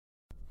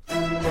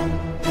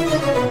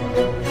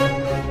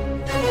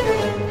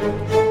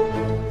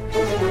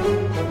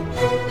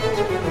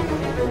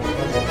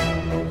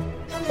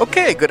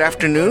Okay, good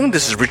afternoon.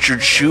 This is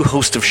Richard Hsu,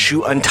 host of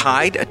Hsu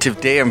Untied.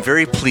 Today I'm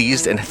very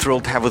pleased and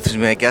thrilled to have with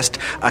me my guest,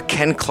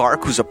 Ken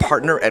Clark, who's a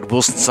partner at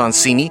Wilson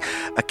Sonsini.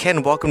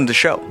 Ken, welcome to the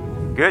show.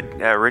 Good.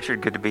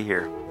 Richard, good to be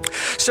here.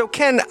 So,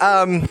 Ken,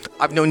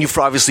 I've known you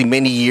for obviously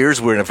many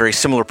years. We're in a very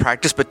similar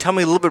practice, but tell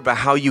me a little bit about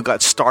how you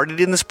got started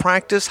in this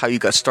practice, how you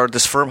got started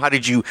this firm. How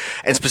did you,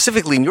 and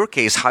specifically in your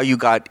case, how you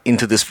got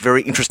into this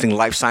very interesting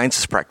life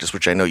sciences practice,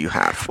 which I know you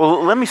have.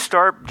 Well, let me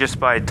start just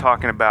by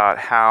talking about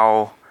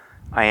how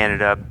I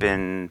ended up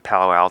in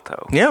Palo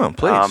Alto. Yeah,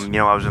 please.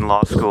 I was in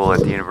law school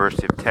at the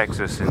University of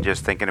Texas and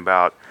just thinking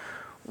about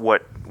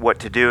what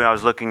to do. And I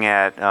was looking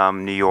at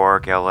New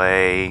York,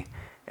 LA,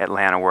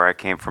 Atlanta, where I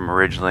came from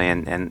originally,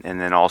 and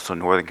then also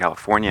Northern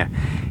California.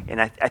 And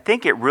I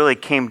think it really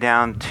came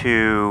down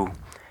to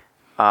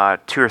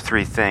two or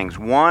three things.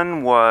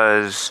 One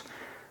was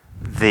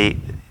this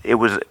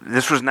was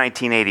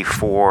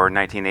 1984,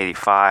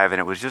 1985, and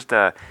it was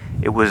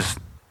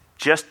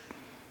just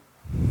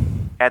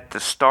at the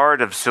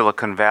start of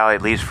Silicon Valley,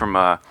 at least from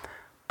a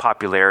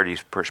popularity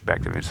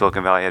perspective. And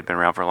Silicon Valley had been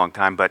around for a long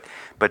time, but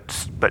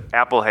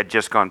Apple had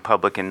just gone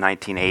public in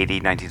 1980,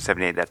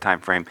 1978, that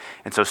time frame.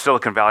 And so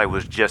Silicon Valley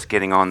was just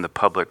getting on the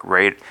public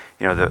public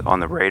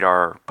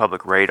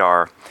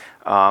radar.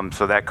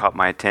 So that caught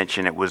my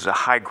attention. It was a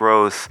high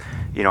growth,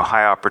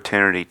 high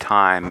opportunity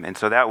time. And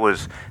so that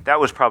was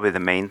probably the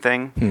main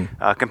thing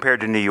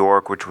compared to New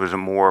York, which was a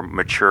more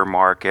mature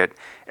market.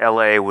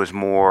 LA was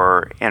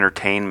more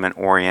entertainment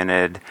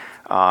oriented.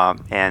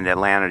 And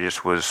Atlanta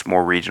just was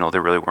more regional.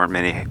 There really weren't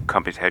many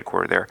companies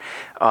headquartered there.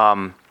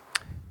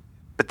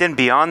 But then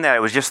beyond that, it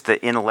was just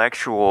the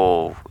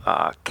intellectual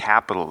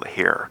capital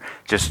here,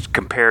 just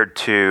compared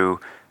to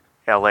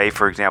LA,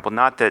 for example.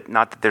 Not that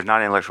there's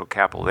not intellectual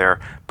capital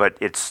there, but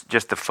it's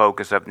just the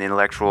focus of the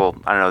intellectual.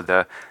 I don't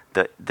know,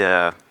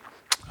 the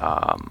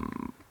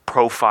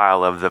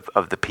profile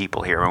of the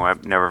people here. I'll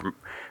never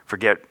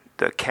forget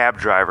the cab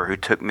driver who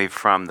took me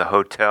from the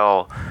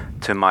hotel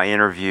to my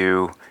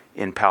interview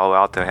in Palo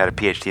Alto had a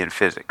PhD in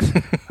physics.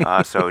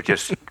 So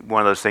just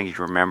one of those things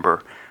you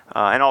remember.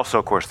 And also,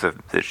 of course,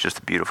 it's just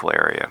a beautiful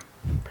area.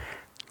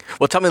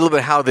 Well, tell me a little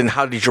bit how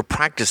did your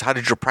practice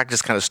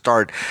kind of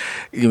start?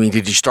 I mean,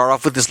 did you start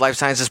off with this life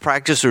sciences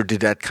practice, or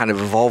did that kind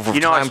of evolve over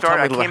time?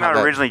 I came out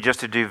originally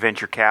just to do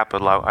venture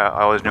capital. I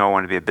always knew I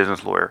wanted to be a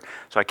business lawyer.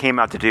 So I came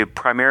out to do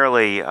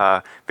primarily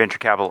venture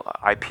capital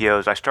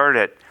IPOs. I started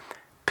at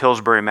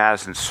Pillsbury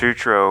Madison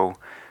Sutro,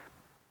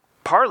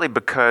 partly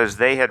because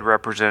they had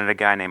represented a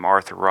guy named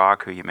Arthur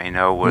Rock, who you may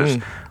know was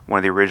one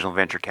of the original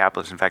venture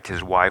capitalists. In fact,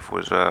 his wife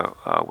was a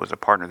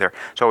partner there.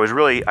 So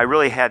I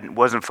really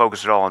wasn't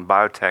focused at all on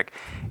biotech,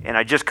 and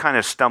I just kind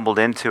of stumbled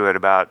into it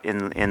about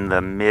in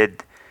the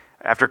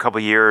after a couple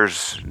of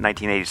years,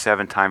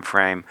 1987 time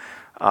frame.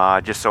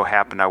 Just so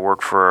happened I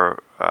worked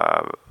for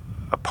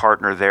a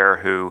partner there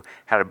who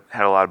had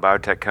a lot of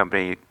biotech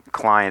company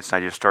clients,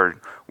 and I just started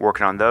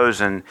working on those.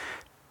 And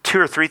two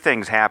or three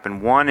things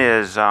happened. One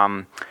is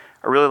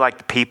I really like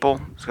the people.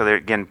 So they're,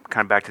 again,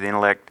 kind of back to the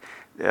intellect.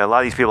 A lot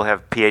of these people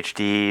have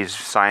PhDs,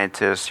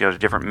 scientists, a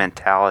different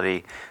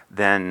mentality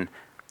than,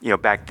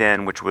 back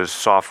then, which was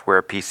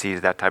software, PCs,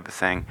 that type of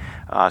thing.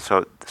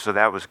 So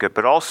that was good.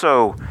 But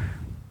also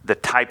the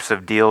types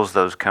of deals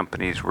those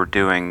companies were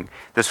doing.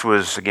 This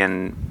was,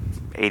 again,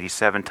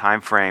 87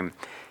 time frame.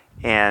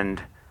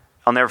 And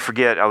I'll never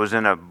forget, I was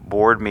in a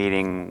board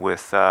meeting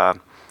with a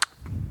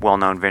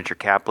well-known venture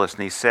capitalist,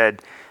 and he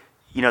said,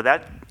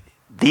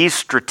 these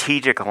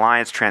strategic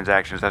alliance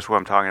transactions, that's what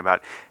I'm talking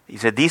about. He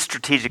said, these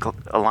strategic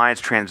alliance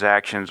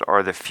transactions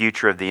are the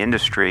future of the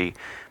industry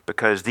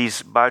because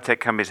these biotech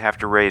companies have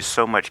to raise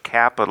so much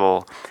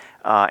capital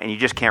and you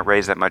just can't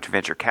raise that much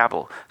venture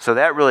capital. So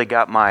that really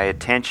got my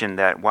attention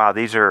that, wow,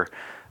 these are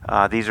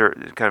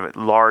kind of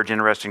large,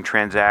 interesting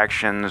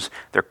transactions.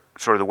 They're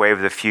sort of the wave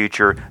of the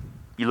future.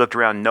 You looked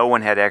around, no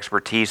one had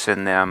expertise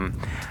in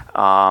them.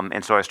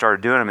 And so I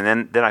started doing them,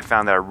 and then I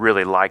found that I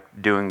really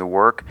liked doing the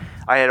work.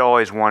 I had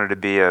always wanted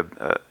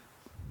to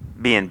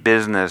be in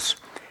business,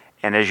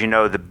 and as you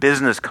know, the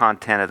business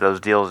content of those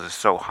deals is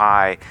so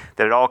high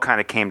that it all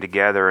kind of came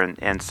together,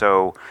 and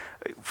so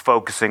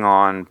focusing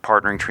on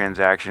partnering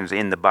transactions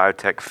in the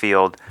biotech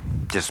field,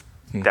 just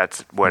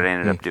that's what I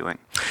ended up doing.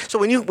 So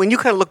when you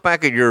kind of look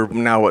back at your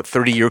now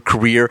 30-year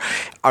career,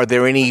 are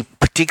there any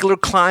particular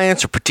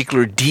clients or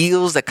particular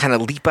deals that kind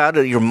of leap out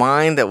of your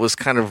mind that was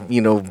kind of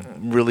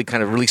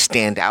really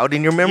stand out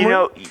in your memory?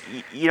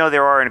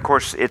 There are, and of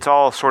course it's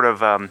all sort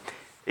of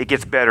it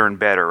gets better and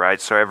better, right?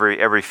 So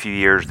every few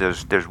years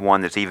there's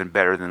one that's even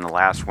better than the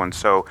last one.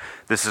 So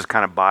this is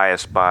kind of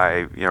biased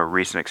by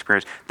recent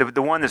experience.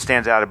 The one that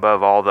stands out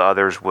above all the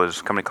others was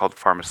a company called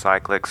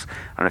Pharmacyclics.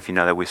 I don't know if you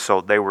know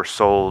that they were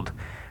sold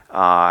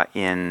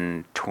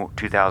in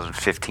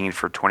 2015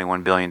 for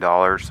 $21 billion.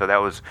 So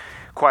that was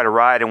quite a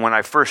ride. And when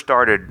I first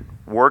started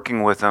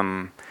working with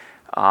them,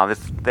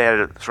 they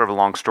had sort of a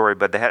long story,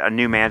 but they had a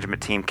new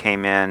management team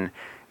came in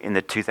in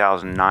the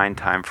 2009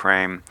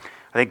 timeframe.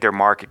 I think their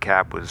market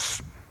cap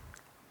was,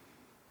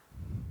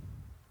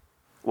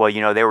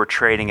 they were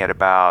trading at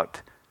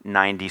about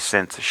 90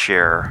 cents a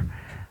share,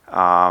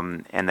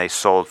 and they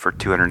sold for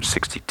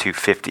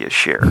 $262.50 a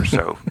share.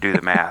 So do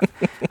the math.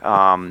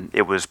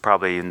 It was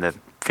probably in the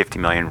 $50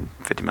 million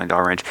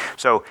range.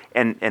 So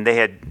and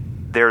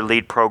their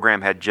lead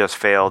program had just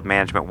failed.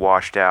 Management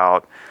washed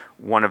out.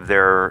 One of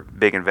their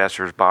big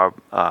investors, Bob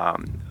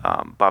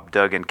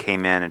Duggan,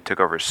 came in and took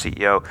over as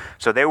CEO.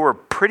 So they were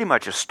pretty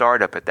much a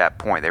startup at that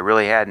point. They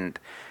really hadn't,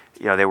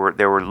 they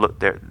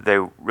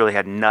really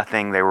had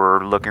nothing. They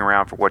were looking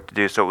around for what to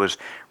do. So it was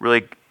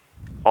really,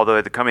 although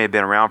the company had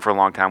been around for a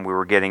long time, we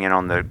were getting in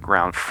on the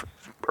ground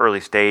early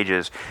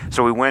stages.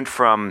 So we went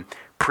from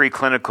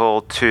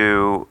preclinical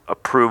to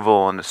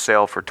approval and a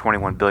sale for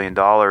 $21 billion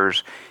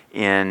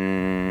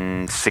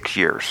in 6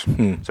 years.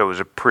 So it was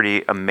a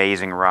pretty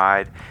amazing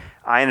ride.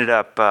 I ended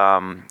up,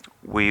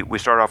 we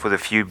started off with a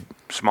few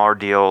smaller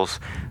deals.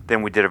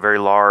 Then we did a very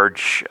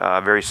large,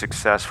 very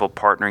successful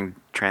partnering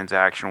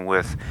transaction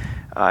with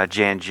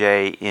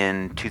J&J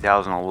in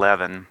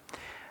 2011.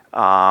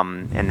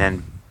 And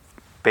then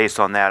based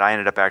on that, I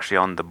ended up actually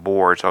on the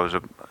board. So I was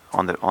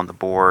on the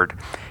board,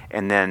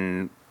 and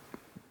then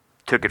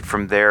took it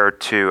from there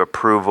to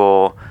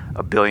approval,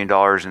 $1 billion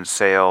in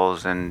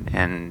sales, and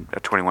a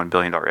 $21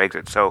 billion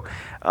exit. So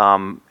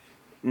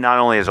not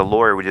only as a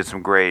lawyer, we did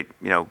some great,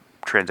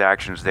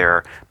 transactions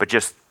there, but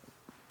just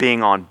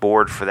being on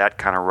board for that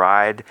kind of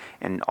ride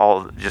and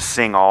just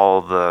seeing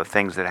all the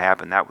things that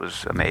happened, that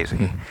was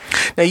amazing.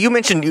 Now, you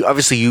mentioned,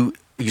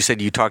 you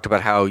said you talked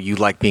about how you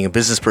like being a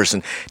business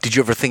person. Did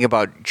you ever think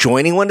about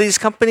joining one of these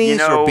companies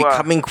or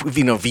becoming,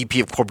 VP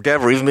of Corp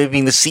Dev, or even maybe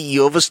being the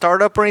CEO of a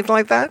startup or anything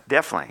like that?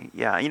 Definitely,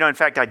 yeah. In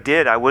fact, I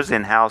did. I was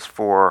in-house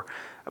for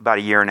about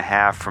a year and a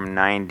half from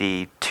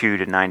 92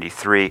 to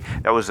 93.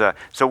 That was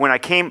so when I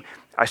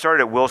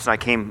started at Wilson, I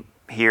came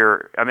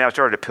here. I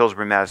started at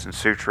Pillsbury Madison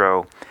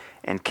Sutro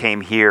and came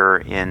here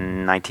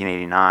in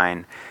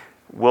 1989.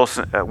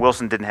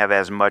 Wilson didn't have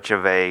as much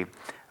of a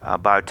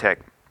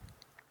biotech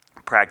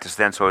practice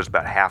then, so it was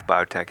about half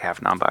biotech,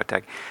 half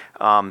non-biotech.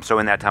 So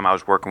in that time, I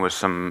was working with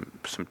some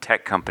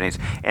tech companies.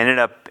 Ended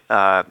up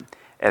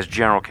as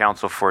general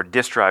counsel for a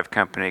disk drive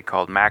company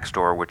called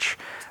Maxtor, which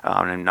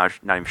I'm not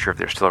even sure if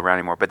they're still around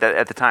anymore. But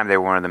at the time, they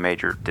were one of the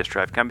major disk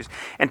drive companies.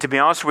 And to be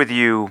honest with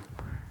you,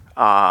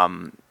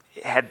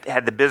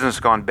 had the business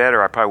gone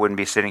better, I probably wouldn't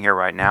be sitting here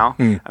right now.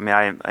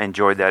 I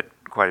enjoyed that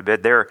quite a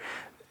bit. There,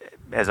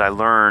 as I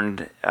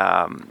learned,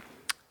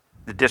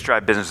 the disk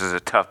drive business is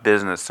a tough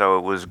business, so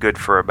it was good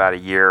for about a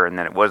year, and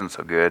then it wasn't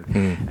so good.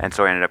 And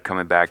so I ended up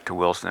coming back to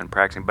Wilson and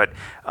practicing. But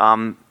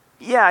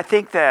I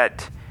think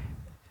that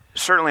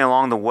certainly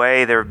along the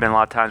way, there have been a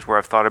lot of times where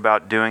I've thought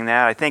about doing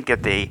that. I think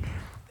at the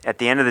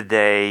end of the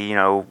day,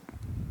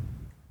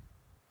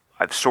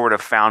 I've sort of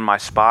found my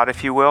spot,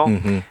 if you will.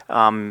 There's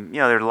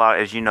a lot,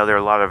 as there are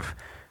a lot of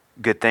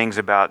good things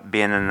about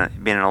being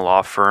in a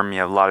law firm. You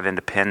have a lot of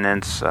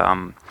independence,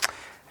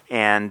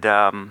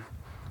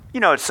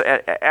 it's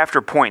after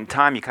a point in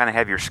time, you kind of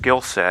have your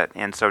skill set,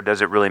 and so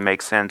does it really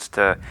make sense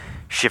to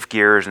shift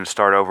gears and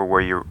start over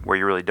where you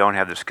really don't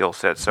have the skill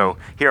set? So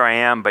here I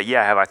am, but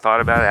have I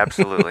thought about it?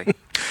 Absolutely.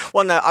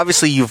 Well, now,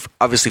 you've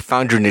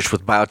found your niche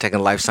with biotech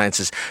and life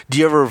sciences. Do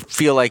you ever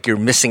feel like you're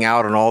missing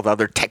out on all the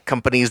other tech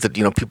companies that,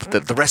 people,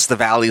 the rest of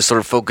the valley is sort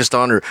of focused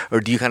on, or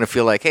do you kind of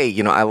feel like,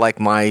 hey, I like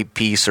my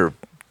piece, or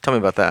tell me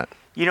about that?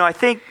 I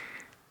think,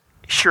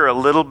 sure, a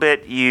little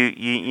bit.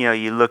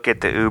 You look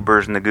at the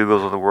Ubers and the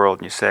Googles of the world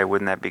and you say,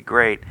 wouldn't that be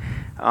great?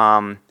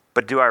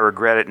 But do I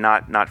regret it?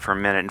 Not for a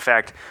minute. In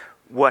fact,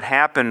 what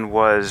happened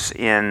was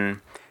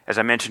as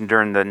I mentioned,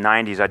 during the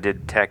 90s, I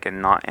did tech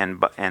and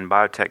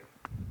biotech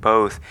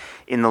both.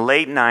 In the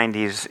late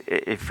 90s,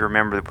 if you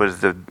remember, it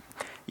was the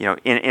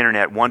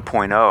Internet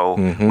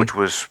 1.0, which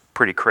was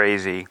pretty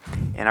crazy.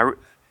 And I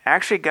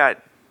actually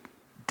got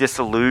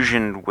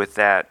disillusioned with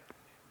that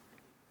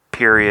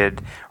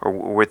period, or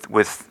with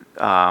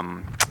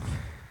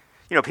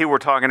people were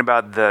talking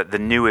about the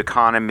new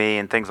economy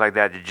and things like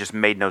that. It just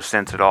made no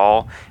sense at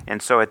all.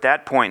 And so at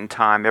that point in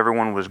time,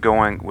 everyone was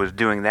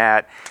doing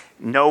that.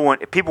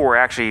 People were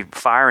actually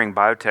firing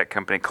biotech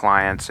company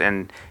clients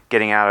and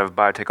getting out of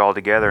biotech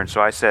altogether. And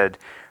so I said,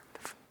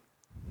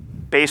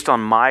 based on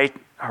my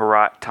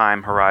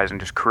time horizon,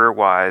 just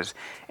career-wise,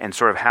 and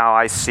sort of how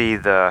I see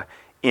the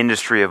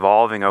industry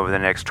evolving over the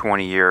next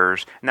 20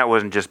 years, and that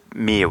wasn't just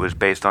me, it was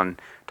based on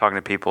talking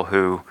to people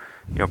who,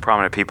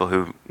 prominent people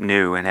who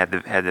knew and had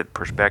the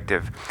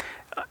perspective.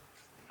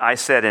 I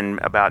said in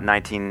about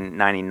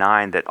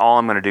 1999 that all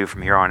I'm going to do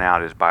from here on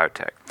out is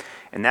biotech.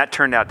 And that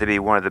turned out to be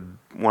one of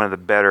the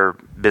better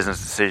business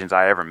decisions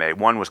I ever made.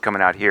 One was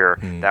coming out here.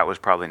 That was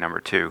probably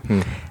number two.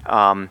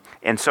 And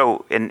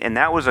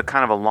that was a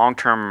kind of a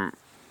long-term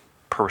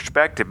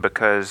perspective,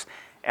 because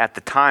at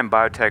the time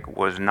biotech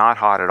was not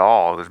hot at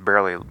all. It was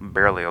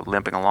barely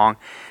limping along.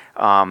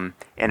 And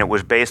it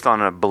was based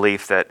on a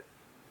belief that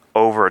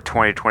over a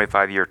 20 to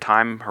 25 year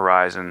time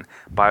horizon,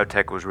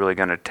 biotech was really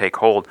going to take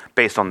hold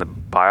based on the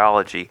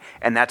biology,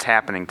 and that's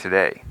happening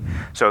today.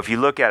 So if you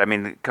look at,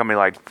 a company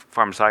like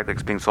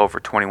Pharmacyclics being sold for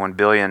 $21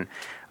 billion,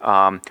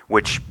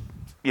 which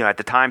at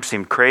the time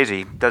seemed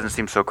crazy, doesn't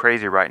seem so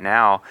crazy right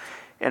now.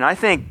 And I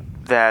think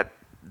that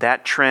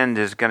trend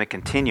is going to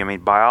continue.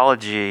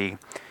 Biology,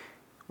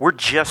 we're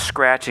just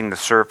scratching the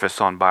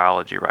surface on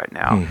biology right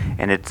now.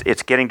 And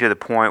it's getting to the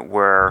point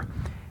where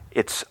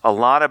it's a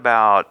lot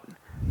about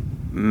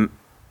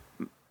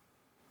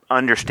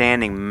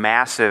understanding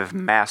massive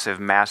amounts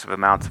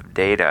of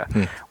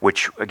data,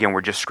 which again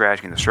we're just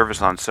scratching the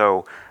surface on.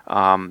 So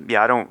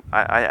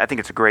I think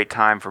it's a great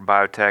time for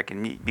biotech,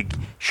 and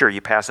sure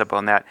you pass up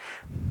on that.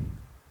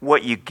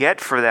 What you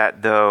get for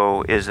that,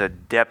 though, is a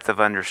depth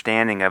of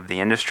understanding of the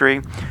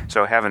industry.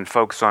 So having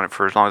focused on it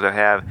for as long as I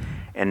have,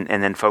 and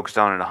then focused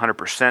on it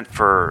 100%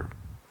 for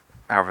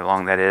however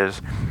long that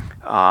is,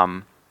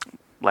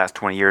 last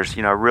 20 years,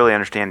 I really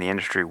understand the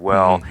industry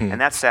well,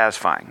 and that's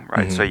satisfying,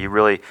 right? So you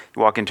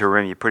walk into a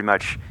room,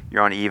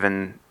 you're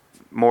on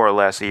more or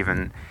less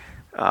even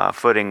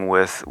footing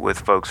with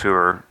folks who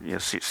are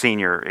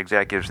senior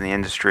executives in the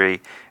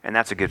industry, and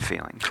that's a good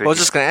feeling. I was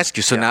just going to ask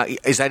you, so now,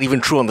 is that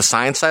even true on the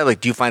science side? Like,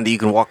 do you find that you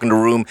can walk into a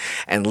room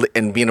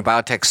and be in a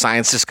biotech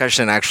science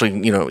discussion and actually,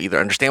 either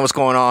understand what's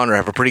going on or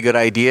have a pretty good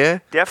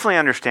idea? Definitely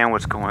understand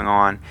what's going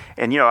on.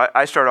 And,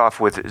 I start off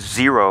with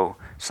zero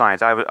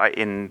science. I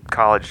in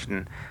college,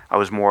 and I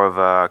was more of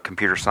a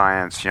computer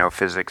science,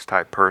 physics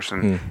type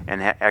person,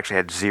 and actually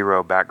had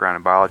zero background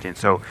in biology. And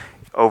so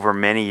over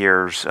many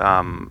years,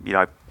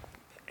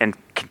 and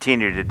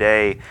continue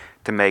today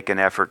to make an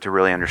effort to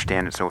really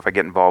understand it. So if I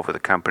get involved with a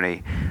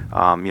company,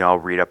 I'll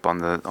read up on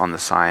the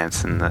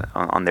science and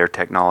on their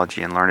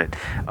technology and learn it.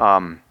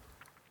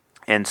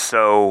 And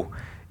so,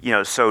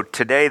 so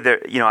today,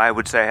 I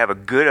would say I have a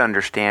good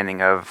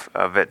understanding of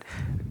it,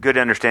 good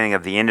understanding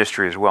of the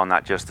industry as well,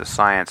 not just the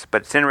science.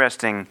 But it's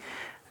interesting.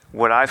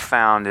 What I've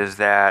found is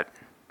that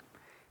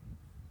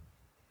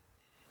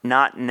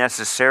not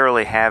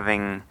necessarily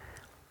having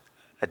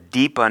a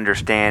deep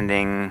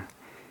understanding,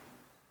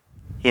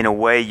 in a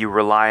way, you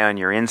rely on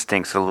your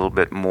instincts a little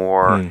bit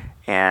more,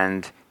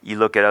 and you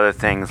look at other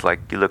things, like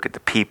you look at the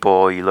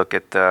people, you look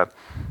at the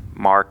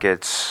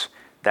markets,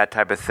 that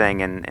type of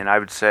thing. And I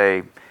would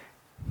say,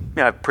 I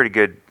have a pretty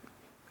good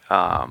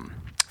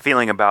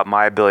feeling about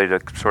my ability to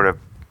sort of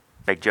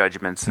make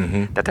judgments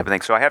and that type of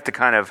thing. So I have to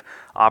kind of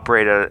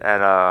operate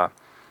at a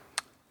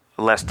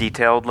less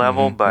detailed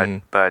level,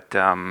 but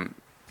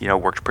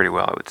works pretty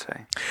well, I would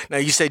say. Now,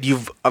 you said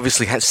you've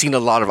obviously seen a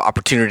lot of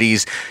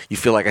opportunities. You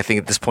feel like, I think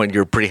at this point,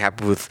 you're pretty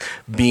happy with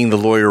being the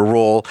lawyer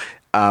role.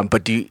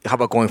 But how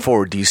about going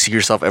forward? Do you see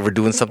yourself ever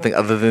doing something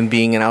other than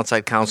being an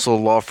outside counsel,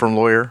 law firm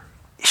lawyer?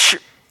 Sure.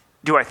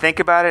 Do I think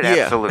about it?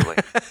 Yeah. Absolutely.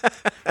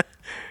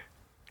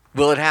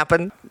 Will it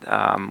happen?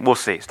 We'll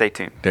see. Stay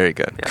tuned. Very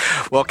good. Yeah.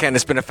 Well, Ken,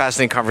 it's been a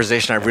fascinating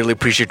conversation. I really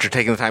appreciate your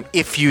taking the time.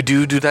 If you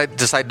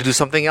decide to do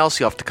something else,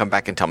 you'll have to come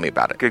back and tell me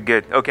about it.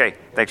 Good. Okay.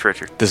 Thanks,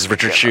 Richard. This is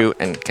Richard Hsu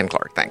and Ken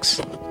Clark. Thanks.